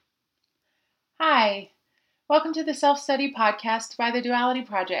Hi, welcome to the Self-Study Podcast by the Duality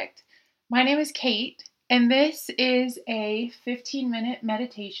Project. My name is Kate, and this is a 15-minute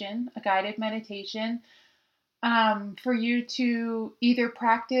meditation, a guided meditation, for you to either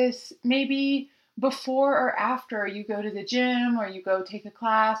practice maybe before or after you go to the gym, or you go take a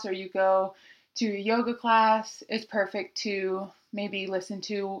class, or you go to a yoga class. It's perfect to maybe listen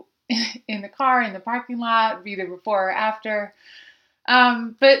to in the car, in the parking lot, either before or after.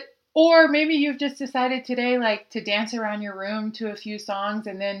 Or maybe you've just decided today, like, to dance around your room to a few songs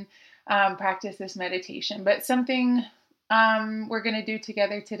and then practice this meditation. But something we're going to do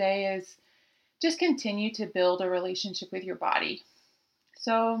together today is just continue to build a relationship with your body.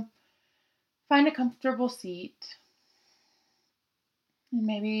 So find a comfortable seat. And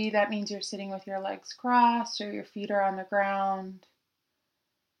maybe that means you're sitting with your legs crossed or your feet are on the ground.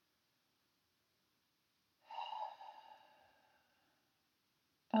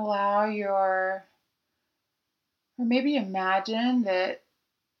 Or maybe imagine that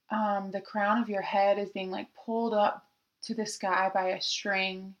the crown of your head is being like pulled up to the sky by a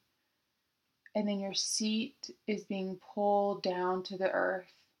string, and then your seat is being pulled down to the earth.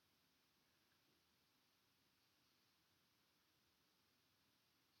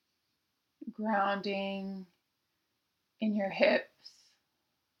 Grounding in your hips,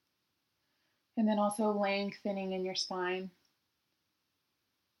 and then also lengthening in your spine.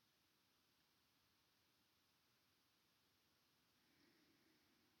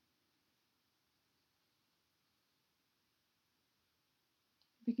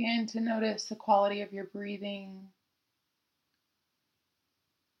 Begin to notice the quality of your breathing.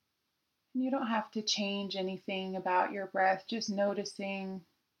 And you don't have to change anything about your breath, just noticing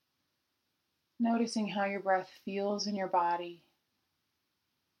how your breath feels in your body.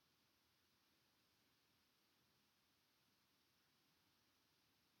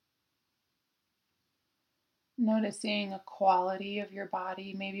 Noticing a quality of your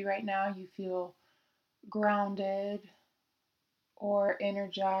body. Maybe right now you feel grounded or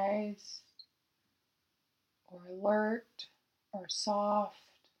energized or alert or soft.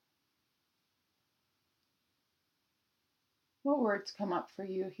 What words come up for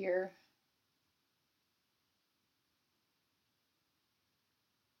you here?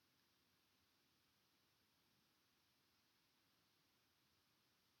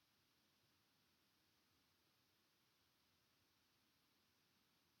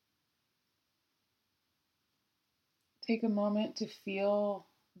 Take a moment to feel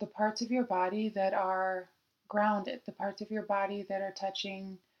the parts of your body that are grounded, the parts of your body that are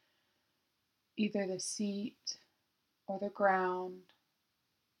touching either the seat or the ground.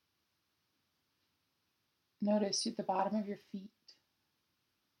 Notice the bottom of your feet.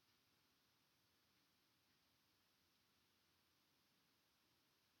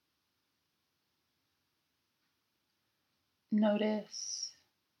 Notice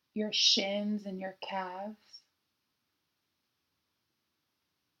your shins and your calves.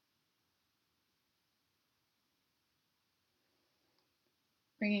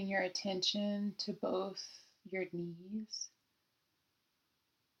 Bringing your attention to both your knees,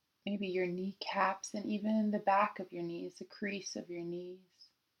 maybe your kneecaps, and even the back of your knees, the crease of your knees.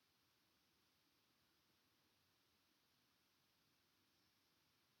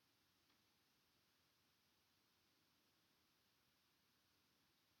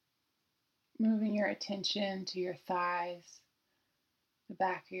 Moving your attention to your thighs, the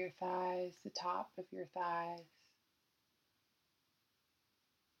back of your thighs, the top of your thighs,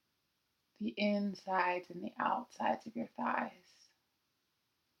 the insides and the outsides of your thighs.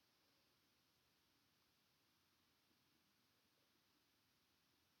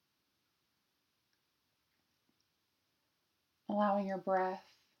 Allowing your breath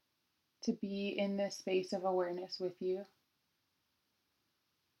to be in this space of awareness with you.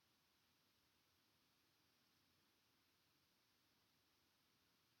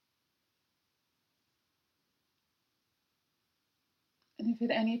 And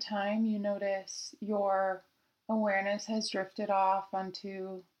if at any time you notice your awareness has drifted off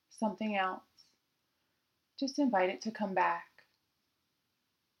onto something else, just invite it to come back.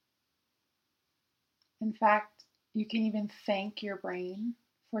 In fact, you can even thank your brain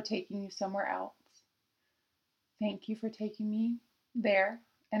for taking you somewhere else. Thank you for taking me there,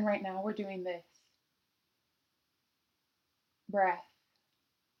 and right now we're doing this. Breath,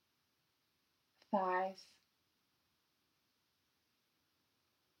 thighs,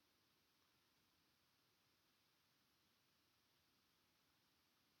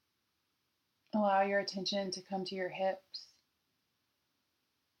 allow your attention to come to your hips.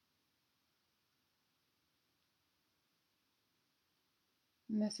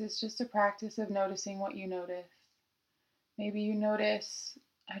 And this is just a practice of noticing what you notice. Maybe you notice,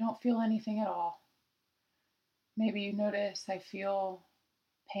 I don't feel anything at all. Maybe you notice, I feel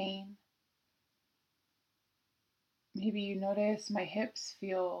pain. Maybe you notice my hips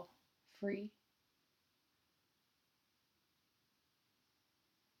feel free.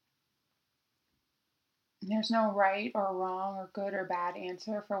 And there's no right or wrong or good or bad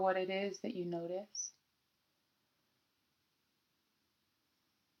answer for what it is that you notice.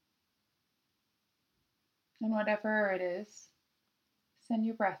 And whatever it is, send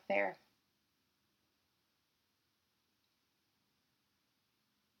your breath there.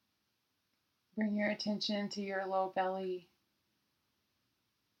 Bring your attention to your low belly.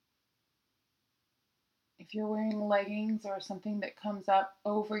 If you're wearing leggings or something that comes up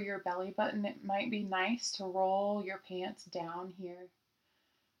over your belly button, it might be nice to roll your pants down here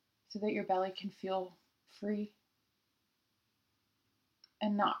so that your belly can feel free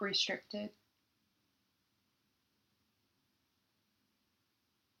and not restricted.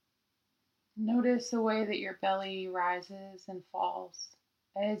 Notice the way that your belly rises and falls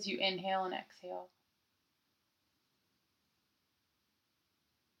as you inhale and exhale.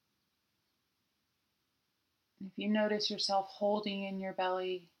 If you notice yourself holding in your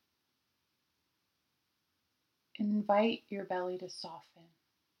belly, invite your belly to soften.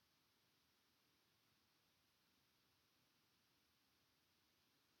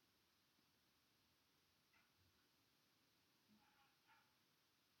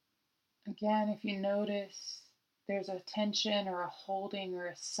 Again, if you notice there's a tension or a holding or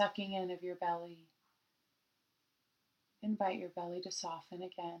a sucking in of your belly, invite your belly to soften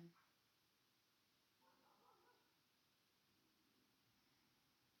again.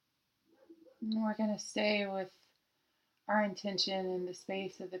 And we're going to stay with our intention in the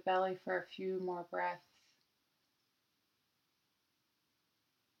space of the belly for a few more breaths.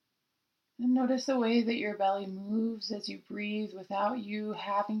 And notice the way that your belly moves as you breathe without you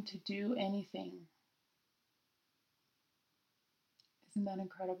having to do anything. Isn't that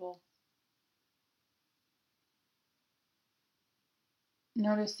incredible?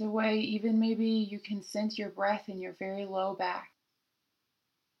 Notice the way even maybe you can sense your breath in your very low back.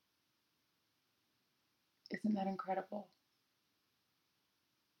 Isn't that incredible?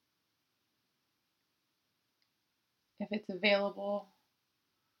 If it's available,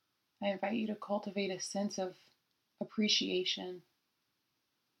 I invite you to cultivate a sense of appreciation,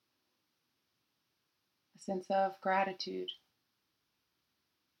 a sense of gratitude.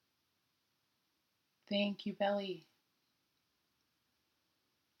 Thank you, belly,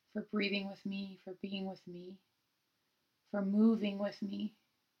 for breathing with me, for being with me, for moving with me.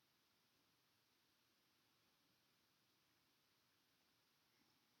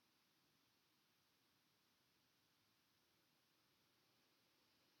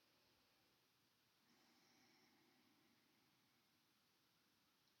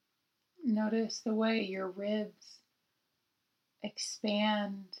 Notice the way your ribs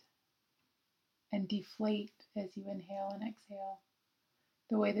expand and deflate as you inhale and exhale,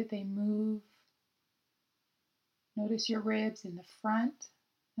 the way that they move. Notice your ribs in the front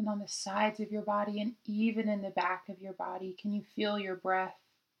and on the sides of your body and even in the back of your body. Can you feel your breath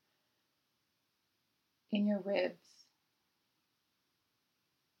in your ribs?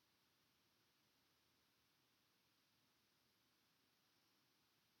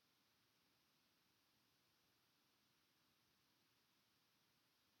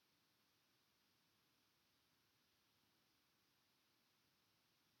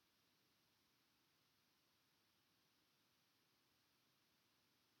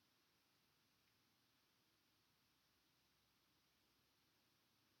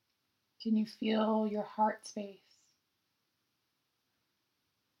 Can you feel your heart space?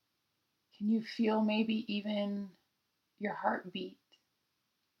 Can you feel maybe even your heartbeat?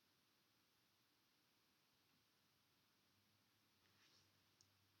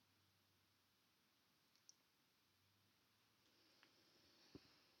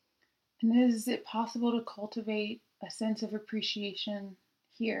 And is it possible to cultivate a sense of appreciation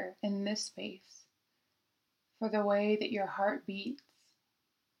here in this space for the way that your heart beats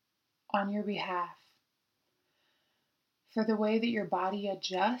on your behalf, for the way that your body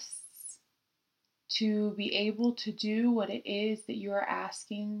adjusts to be able to do what it is that you are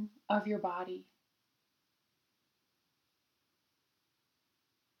asking of your body,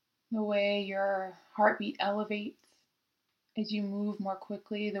 the way your heartbeat elevates as you move more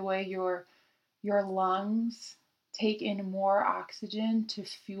quickly, the way your lungs take in more oxygen to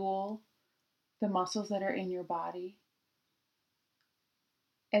fuel the muscles that are in your body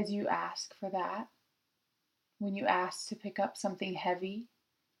as you ask for that. When you ask to pick up something heavy,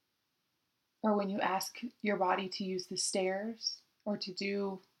 or when you ask your body to use the stairs or to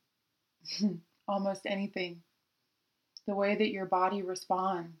do almost anything, the way that your body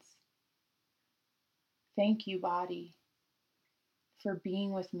responds. Thank you, body, for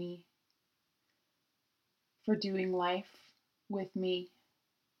being with me, for doing life with me.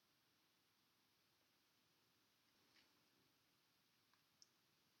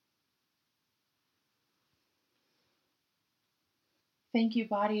 Thank you,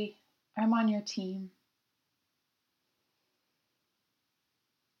 body. I'm on your team.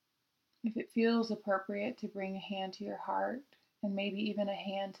 If it feels appropriate to bring a hand to your heart and maybe even a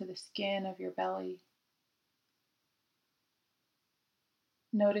hand to the skin of your belly,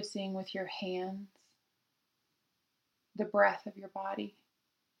 noticing with your hands the breath of your body,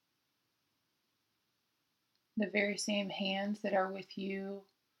 the very same hands that are with you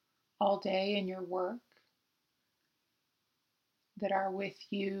all day in your work, that are with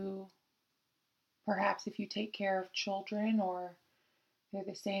you perhaps if you take care of children, or they're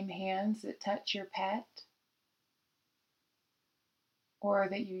the same hands that touch your pet or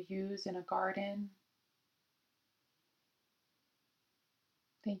that you use in a garden.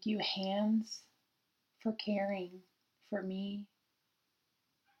 Thank you, hands, for caring for me,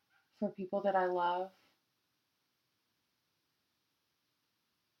 for people that I love.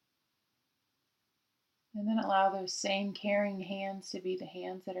 And then allow those same caring hands to be the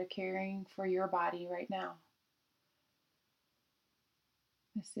hands that are caring for your body right now.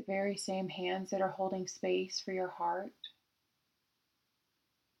 It's the very same hands that are holding space for your heart.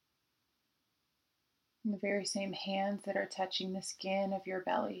 And the very same hands that are touching the skin of your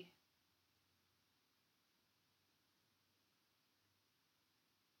belly.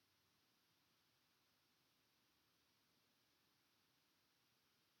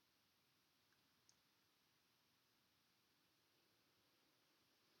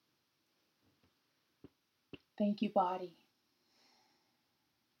 Thank you, body.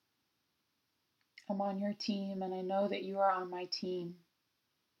 I'm on your team, and I know that you are on my team.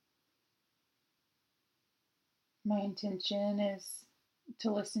 My intention is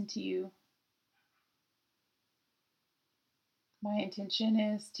to listen to you. My intention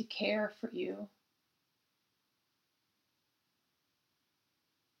is to care for you.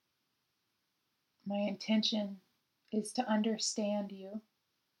 My intention is to understand you.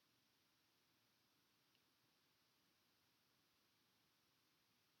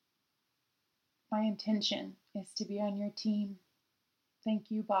 My intention is to be on your team. Thank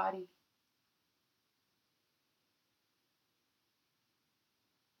you, body.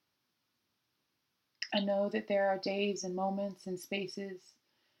 I know that there are days and moments and spaces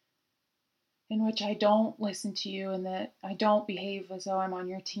in which I don't listen to you and that I don't behave as though I'm on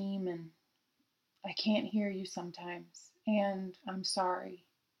your team, and I can't hear you sometimes, and I'm sorry.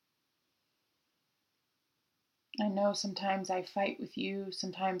 I know sometimes I fight with you,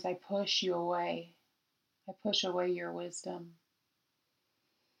 sometimes I push you away. I push away your wisdom.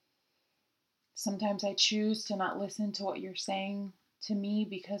 Sometimes I choose to not listen to what you're saying to me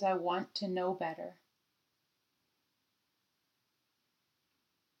because I want to know better.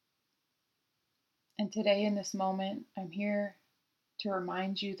 And today, in this moment, I'm here to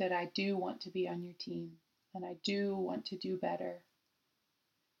remind you that I do want to be on your team and I do want to do better.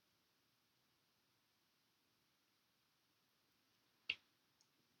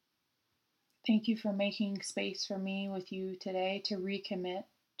 Thank you for making space for me with you today to recommit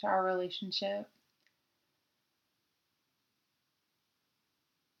to our relationship.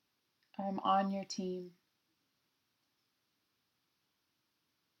 I'm on your team.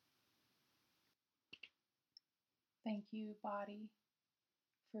 Thank you, body,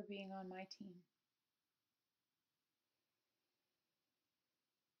 for being on my team.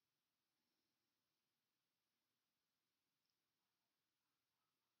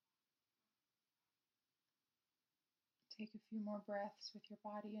 Take a few more breaths with your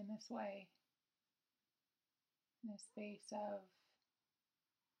body in this way, in a space of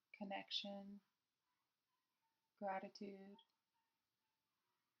connection, gratitude,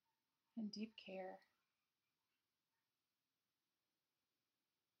 and deep care.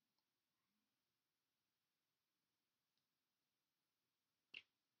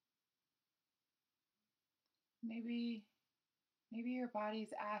 Maybe your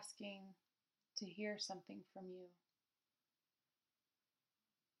body's asking to hear something from you.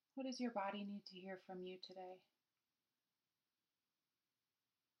 What does your body need to hear from you today?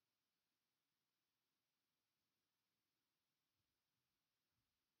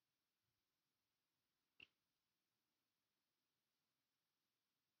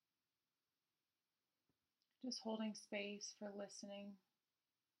 Just holding space for listening.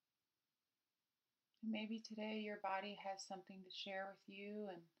 And maybe today your body has something to share with you,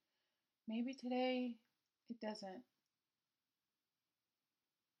 and maybe today it doesn't.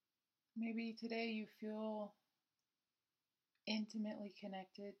 Maybe today you feel intimately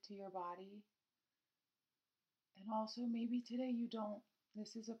connected to your body, and also maybe today you don't.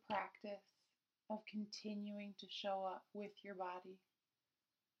 This is a practice of continuing to show up with your body.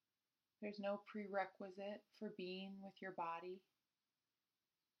 There's no prerequisite for being with your body.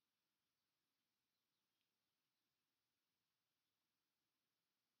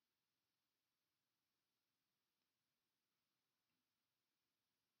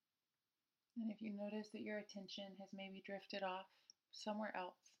 And if you notice that your attention has maybe drifted off somewhere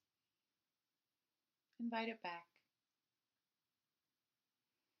else, invite it back.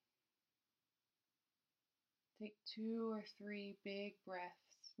 Take 2 or 3 big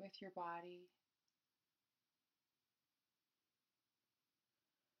breaths with your body.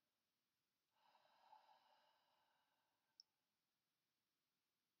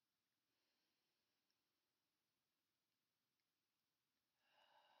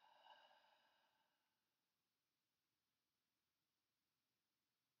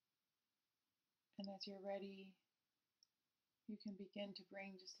 And as you're ready, you can begin to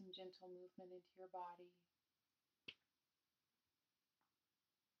bring just some gentle movement into your body.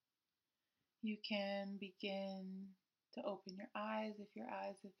 You can begin to open your eyes if your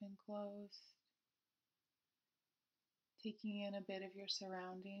eyes have been closed, taking in a bit of your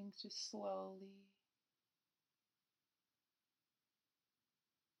surroundings just slowly.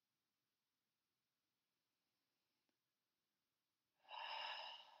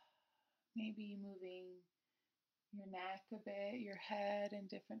 Maybe moving your neck a bit, your head in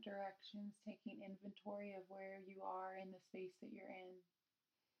different directions, taking inventory of where you are in the space that you're in.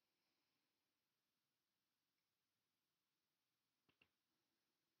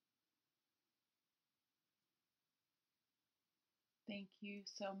 Thank you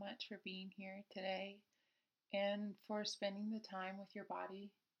so much for being here today and for spending the time with your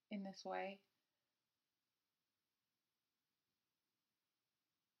body in this way.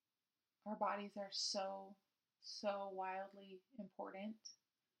 Our bodies are so wildly important.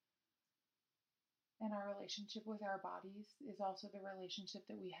 And our relationship with our bodies is also the relationship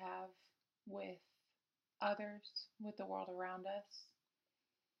that we have with others, with the world around us.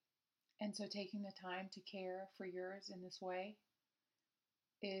 And so taking the time to care for yours in this way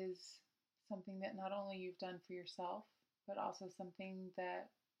is something that not only you've done for yourself, but also something that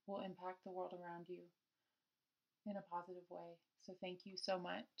will impact the world around you in a positive way. So thank you so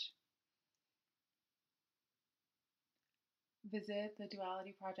much. Visit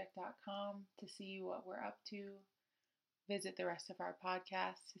thedualityproject.com to see what we're up to. Visit the rest of our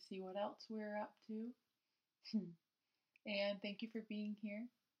podcasts to see what else we're up to. And thank you for being here.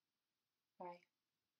 Bye.